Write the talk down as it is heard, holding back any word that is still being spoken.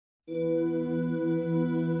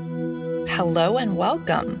Hello and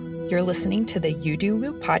welcome. You're listening to the You Do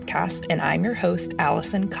Woo podcast, and I'm your host,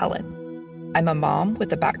 Allison Cullen. I'm a mom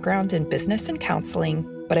with a background in business and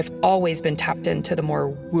counseling, but I've always been tapped into the more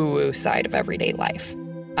woo-woo side of everyday life.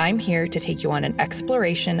 I'm here to take you on an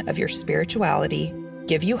exploration of your spirituality,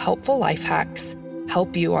 give you helpful life hacks,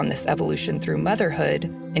 help you on this evolution through motherhood,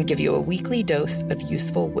 and give you a weekly dose of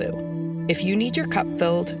useful woo. If you need your cup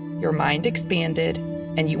filled, your mind expanded,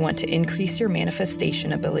 and you want to increase your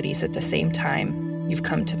manifestation abilities at the same time, you've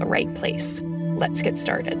come to the right place. Let's get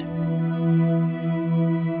started.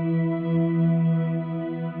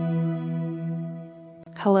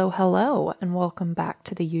 Hello, and welcome back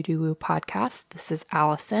to the You Do Woo podcast. This is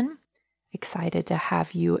Allison. Excited to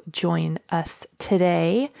have you join us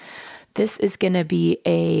today. This is going to be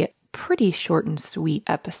a pretty short and sweet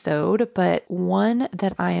episode, but one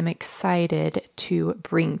that I am excited to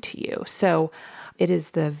bring to you. So it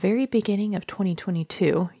is the very beginning of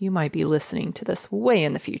 2022. You might be listening to this way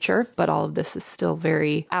in the future, but all of this is still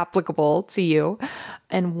very applicable to you.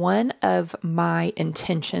 And one of my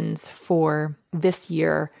intentions for this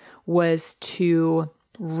year was to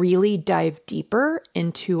really dive deeper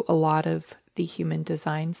into a lot of the human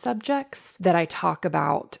design subjects that I talk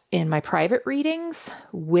about in my private readings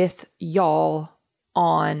with y'all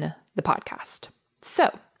on the podcast.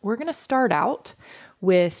 So we're going to start out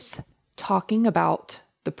with talking about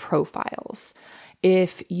the profiles.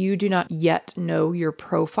 If you do not yet know your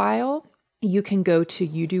profile, you can go to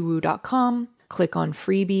youdowoo.com, click on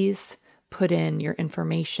freebies, put in your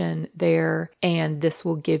information there, and this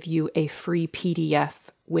will give you a free PDF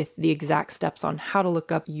with the exact steps on how to look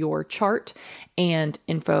up your chart and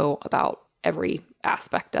info about every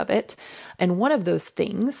aspect of it. And one of those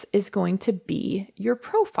things is going to be your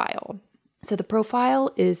profile. So the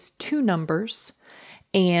profile is 2 numbers,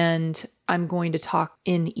 and I'm going to talk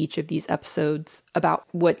in each of these episodes about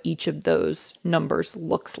what each of those numbers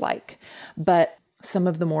looks like. But some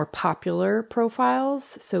of the more popular profiles,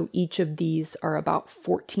 so each of these are about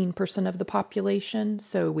 14% of the population.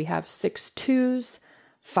 So we have 6 2s,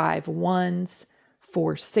 5 1s,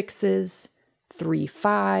 4 6s, 3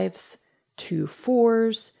 5s, 2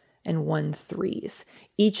 4s, and 1 3s.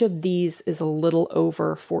 Each of these is a little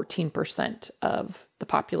over 14% of the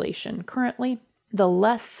population currently. The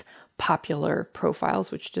less popular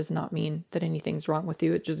profiles, which does not mean that anything's wrong with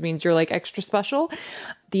you, it just means you're like extra special.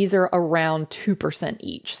 These are around 2%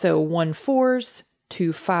 each. So 1 4s,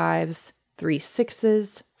 2 5s, 3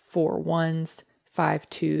 6s, 4 1s, 5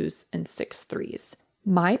 2s, and 6 3s.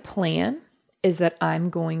 My plan is that I'm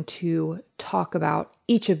going to talk about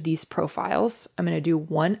each of these profiles. I'm going to do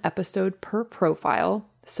 1 episode per profile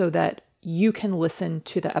so that you can listen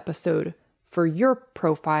to the episode for your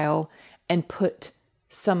profile and put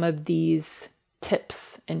some of these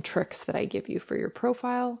tips and tricks that I give you for your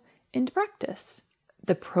profile into practice.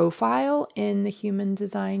 The profile in the human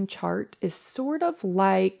design chart is sort of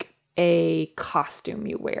like a costume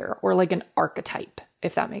you wear, or like an archetype,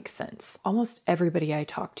 if that makes sense. Almost everybody I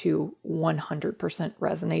talk to 100%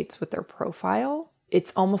 resonates with their profile.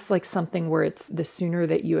 It's almost like something where it's the sooner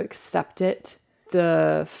that you accept it,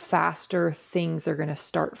 the faster things are going to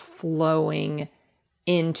start flowing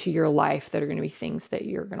into your life that are going to be things that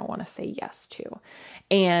you're going to want to say yes to.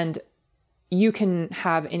 And you can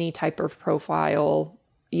have any type of profile.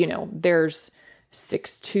 You know, there's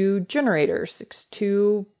 6-2 generators,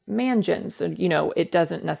 6-2 mansions. So, you know, it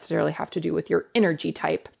doesn't necessarily have to do with your energy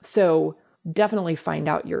type. So definitely find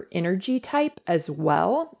out your energy type as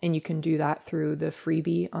well. And you can do that through the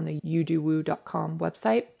freebie on the youdowoo.com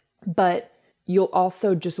website. But you'll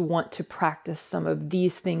also just want to practice some of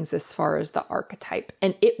these things as far as the archetype,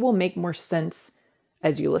 and it will make more sense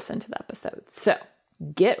as you listen to the episode. So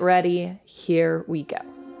get ready. Here we go.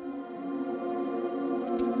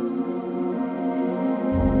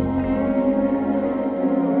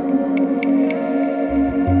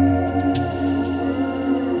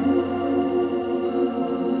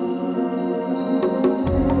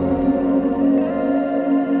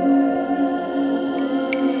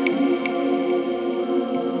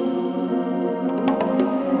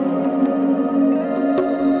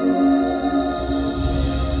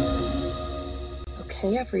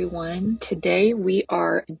 Hey everyone, today we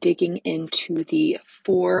are digging into the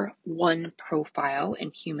 4-1 profile in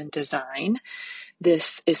human design.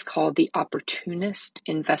 This is called the Opportunist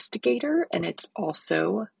Investigator, and it's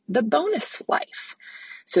also the bonus life.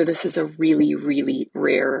 So this is a really, really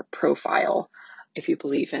rare profile. If you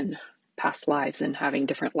believe in past lives and having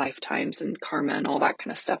different lifetimes and karma and all that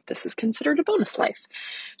kind of stuff, this is considered a bonus life.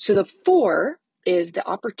 So the 4 is the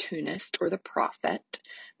opportunist or the prophet.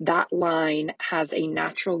 That line has a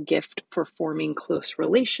natural gift for forming close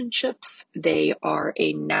relationships. They are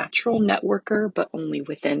a natural networker, but only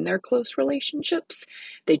within their close relationships.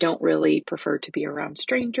 They don't really prefer to be around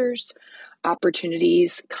strangers.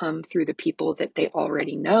 Opportunities come through the people that they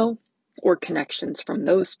already know or connections from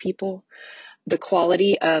those people. The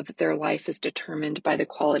quality of their life is determined by the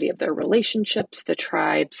quality of their relationships. The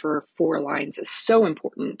tribe for 4 lines is so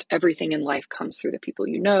important. Everything in life comes through the people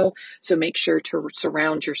you know. So make sure to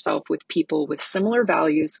surround yourself with people with similar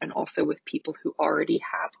values and also with people who already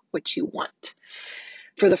have what you want.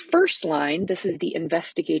 For the first line, this is the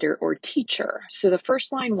investigator or teacher. So the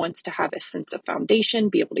first line wants to have a sense of foundation,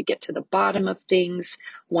 be able to get to the bottom of things,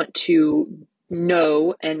 want to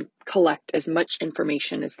know and collect as much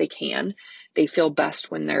information as they can. They feel best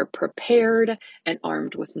when they're prepared and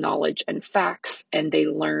armed with knowledge and facts, and they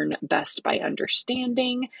learn best by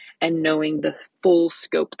understanding and knowing the full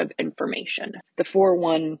scope of information. The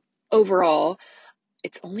 4-1 overall,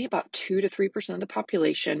 it's only about 2 to 3% of the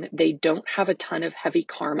population. They don't have a ton of heavy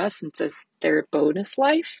karma since it's their bonus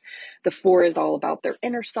life. The 4 is all about their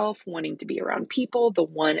inner self, wanting to be around people. The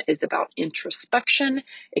 1 is about introspection,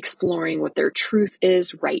 exploring what their truth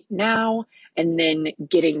is right now, and then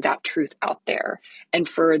getting that truth out there. And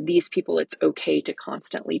for these people, it's okay to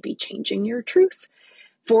constantly be changing your truth.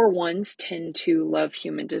 4-1s tend to love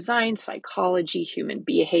human design, psychology, human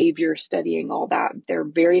behavior, studying all that. They're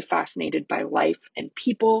very fascinated by life and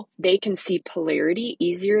people. They can see polarity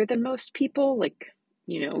easier than most people, like,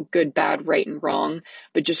 good, bad, right, and wrong.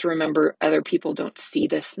 But just remember, other people don't see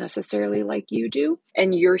this necessarily like you do.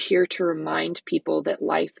 And you're here to remind people that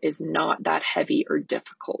life is not that heavy or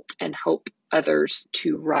difficult and help others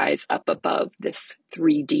to rise up above this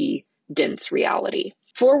 3D dense reality.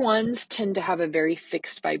 4-1s tend to have a very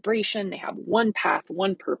fixed vibration. They have one path,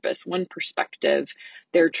 one purpose, one perspective.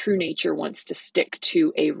 Their true nature wants to stick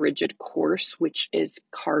to a rigid course, which is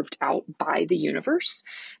carved out by the universe.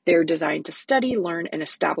 They're designed to study, learn, and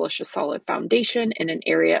establish a solid foundation in an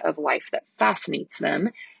area of life that fascinates them,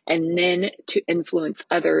 and then to influence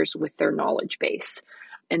others with their knowledge base.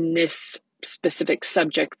 And this specific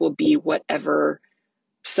subject will be whatever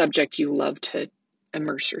subject you love to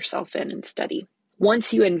immerse yourself in and study.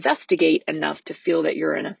 Once you investigate enough to feel that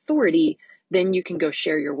you're an authority, then you can go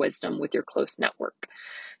share your wisdom with your close network.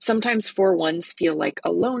 Sometimes 4-1s feel like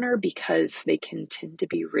a loner because they can tend to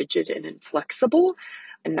be rigid and inflexible,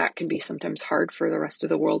 and that can be sometimes hard for the rest of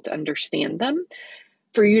the world to understand them.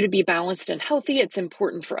 For you to be balanced and healthy, it's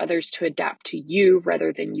important for others to adapt to you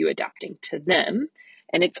rather than you adapting to them.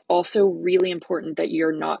 And it's also really important that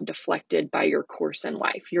you're not deflected by your course in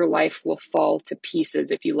life. Your life will fall to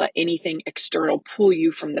pieces if you let anything external pull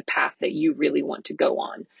you from the path that you really want to go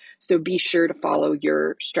on. So be sure to follow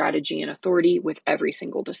your strategy and authority with every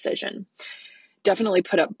single decision. Definitely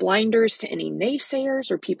put up blinders to any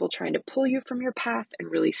naysayers or people trying to pull you from your path,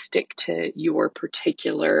 and really stick to your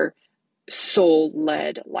particular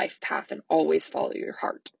soul-led life path and always follow your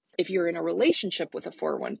heart. If you're in a relationship with a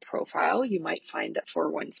 4-1 profile, you might find that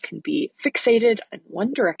 4-1s can be fixated in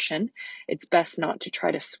one direction. It's best not to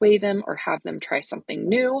try to sway them or have them try something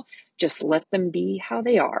new. Just let them be how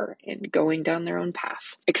they are and going down their own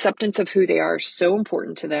path. Acceptance of who they are is so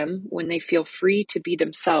important to them. When they feel free to be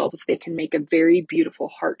themselves, they can make a very beautiful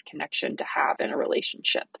heart connection to have in a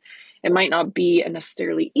relationship. It might not be a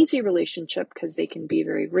necessarily easy relationship because they can be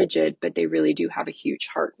very rigid, but they really do have a huge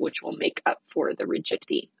heart, which will make up for the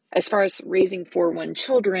rigidity. As far as raising 4-1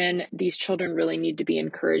 children, these children really need to be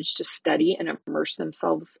encouraged to study and immerse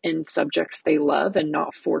themselves in subjects they love and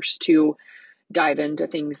not forced to dive into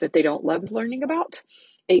things that they don't love learning about.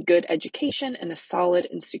 A good education and a solid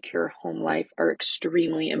and secure home life are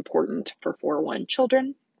extremely important for 4-1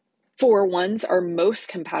 children. 4-1s are most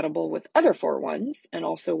compatible with other 4-1s and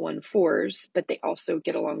also 1-4s, but they also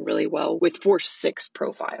get along really well with 4-6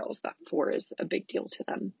 profiles. That 4 is a big deal to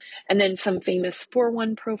them. And then some famous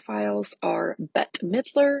 4-1 profiles are Bette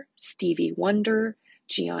Midler, Stevie Wonder,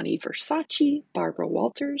 Gianni Versace, Barbara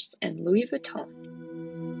Walters, and Louis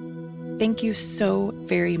Vuitton. Thank you so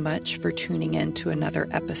very much for tuning in to another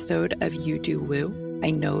episode of You Do Woo. I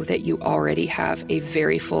know that you already have a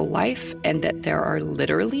very full life and that there are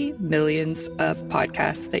literally millions of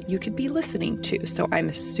podcasts that you could be listening to. So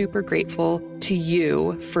I'm super grateful to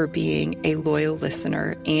you for being a loyal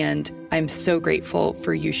listener and I'm so grateful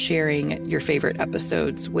for you sharing your favorite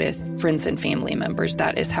episodes with friends and family members.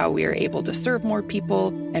 That is how we are able to serve more people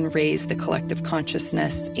and raise the collective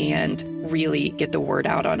consciousness and really get the word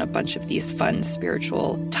out on a bunch of these fun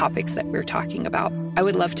spiritual topics that we're talking about. I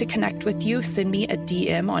would love to connect with you. Send me a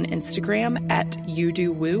DM on Instagram at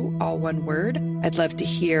youdowoo, all one word. I'd love to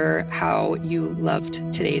hear how you loved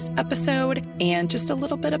today's episode and just a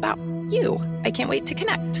little bit about you. I can't wait to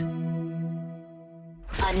connect.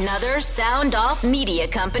 Another Sound Off Media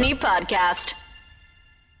Company podcast.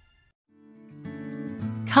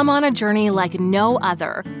 Come on a journey like no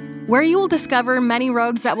other, where you will discover many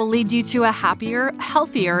roads that will lead you to a happier,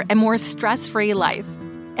 healthier, and more stress-free life.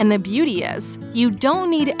 And the beauty is, you don't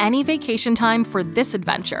need any vacation time for this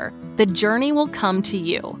adventure. The journey will come to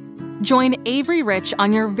you. Join Avery Rich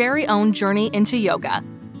on your very own journey into yoga.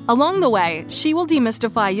 Along the way, she will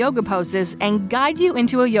demystify yoga poses and guide you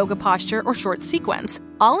into a yoga posture or short sequence,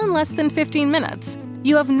 all in less than 15 minutes.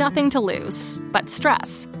 You have nothing to lose but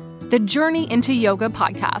stress. The Journey into Yoga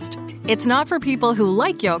podcast. It's not for people who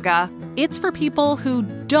like yoga, it's for people who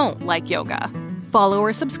don't like yoga. Follow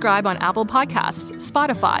or subscribe on Apple Podcasts,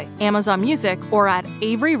 Spotify, Amazon Music, or at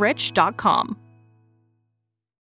averyrich.com.